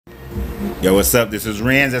Yo, what's up? This is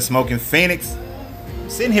Renz at Smoking Phoenix. I'm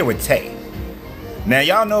sitting here with Tay. Now,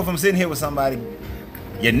 y'all know if I'm sitting here with somebody,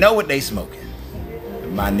 you know what they smoking.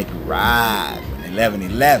 My Nicaraaaaguan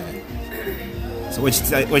 1111. So what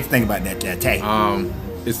you think about that, Tay?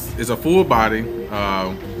 It's a full body,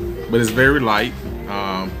 but it's very light.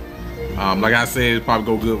 Like I said, it probably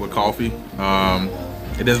go good with coffee.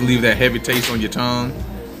 It doesn't leave that heavy taste on your tongue.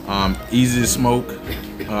 Easy to smoke.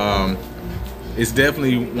 It's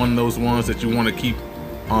definitely one of those ones that you want to keep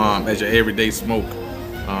as your everyday smoke.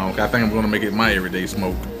 I think I'm going to make it my everyday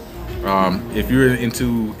smoke. If you're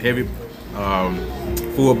into heavy,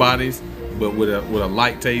 full bodies, but with a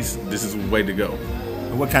light taste, this is the way to go.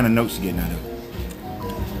 What kind of notes you getting out of it?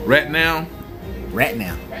 Right now,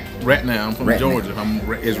 I'm from Georgia.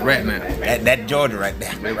 It's right now. That Georgia right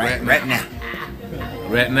there.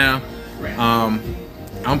 Right now.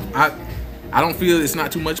 I don't feel it's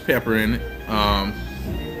not too much pepper in it.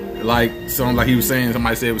 Like he was saying,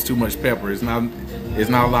 somebody said it was too much pepper. It's not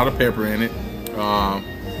a lot of pepper in it.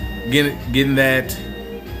 Getting that,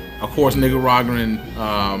 of course, Nicaraguan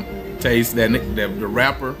taste. The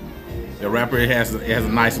wrapper it has a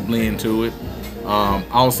nice blend to it.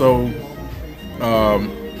 Also,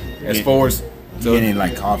 as far as getting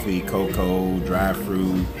like coffee, cocoa, dry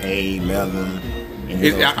fruit, hay, leather.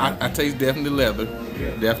 I taste definitely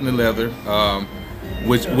leather.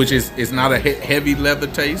 Which is it's not a heavy leather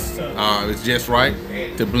taste. It's just right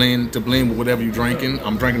to blend with whatever you're drinking.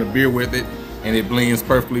 I'm drinking a beer with it, and it blends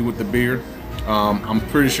perfectly with the beer. I'm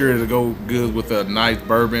pretty sure it'll go good with a nice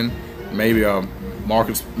bourbon, maybe a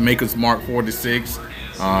Maker's Mark 46,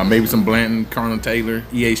 maybe some Blanton, Colonel Taylor,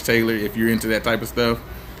 E.H. Taylor, if you're into that type of stuff.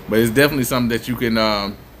 But it's definitely something that you can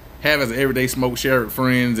have as an everyday smoke, share with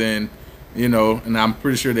friends, and and I'm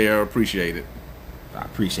pretty sure they'll appreciate it. I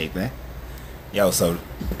appreciate that. Yo, so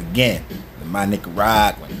again, my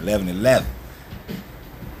Nicaraaaaguan 1111.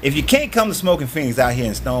 If you can't come to Smoking Phoenix out here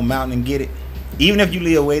in Stone Mountain and get it, even if you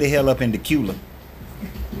live way the hell up in Decula,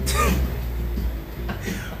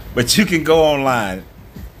 but you can go online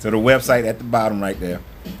to the website at the bottom right there,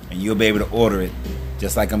 and you'll be able to order it.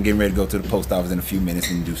 Just like I'm getting ready to go to the post office in a few minutes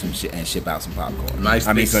and do some shit and ship out some popcorn.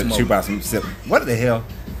 Ship out some what the hell?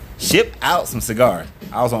 Ship out some cigars.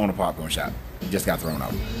 I also own a popcorn shop. Just got thrown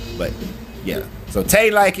out. But yeah. So Tay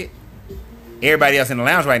like it. Everybody else in the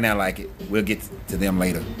lounge right now like it. We'll get to them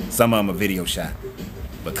later. Some of them a video shot.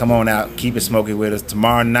 But come on out. Keep it smoking with us.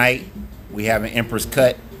 Tomorrow night we have an Empress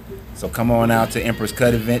Cut. So come on out to Empress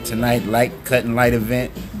Cut event tonight. Cut and light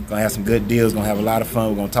event. Gonna have some good deals. Gonna have a lot of fun.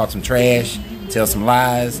 We're gonna talk some trash, tell some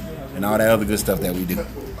lies, and all that other good stuff that we do.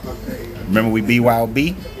 Remember, we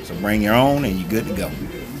BYOB, so bring your own and you're good to go.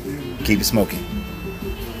 Keep it smoking.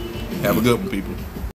 Have a good one, people.